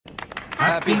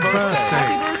Happy birthday!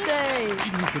 Happy birthday!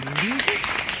 Can you believe it?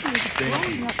 He's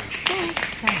growing up so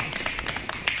fast.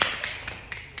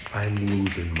 I'm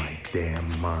losing my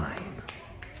damn mind.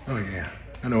 Oh yeah,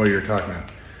 I know what you're talking about.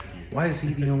 Why is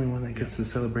he the only one that gets to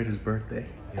celebrate his birthday?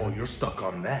 Oh, you're stuck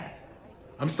on that.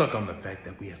 I'm stuck on the fact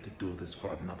that we have to do this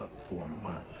for another 4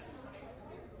 months.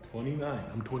 29.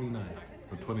 I'm 29.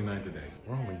 I'm 29 today.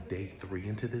 We're only day 3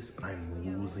 into this and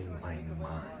I'm losing my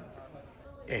mind.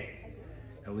 Hey,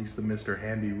 at least the Mr.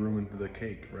 Handy ruined the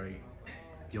cake, right?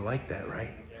 You like that,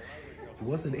 right? He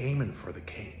wasn't aiming for the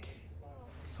cake.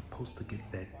 Supposed to get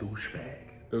that douchebag.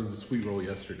 There was a sweet roll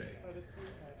yesterday.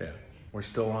 Yeah, we're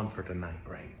still on for tonight,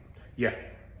 right? Yeah,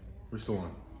 we're still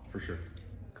on, for sure.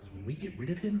 Because when we get rid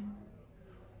of him,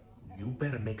 you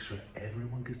better make sure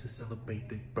everyone gets to celebrate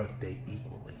their birthday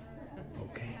equally,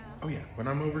 okay? Oh yeah, when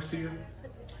I'm overseer.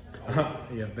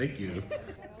 Yeah, thank you.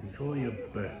 Enjoy your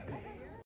birthday.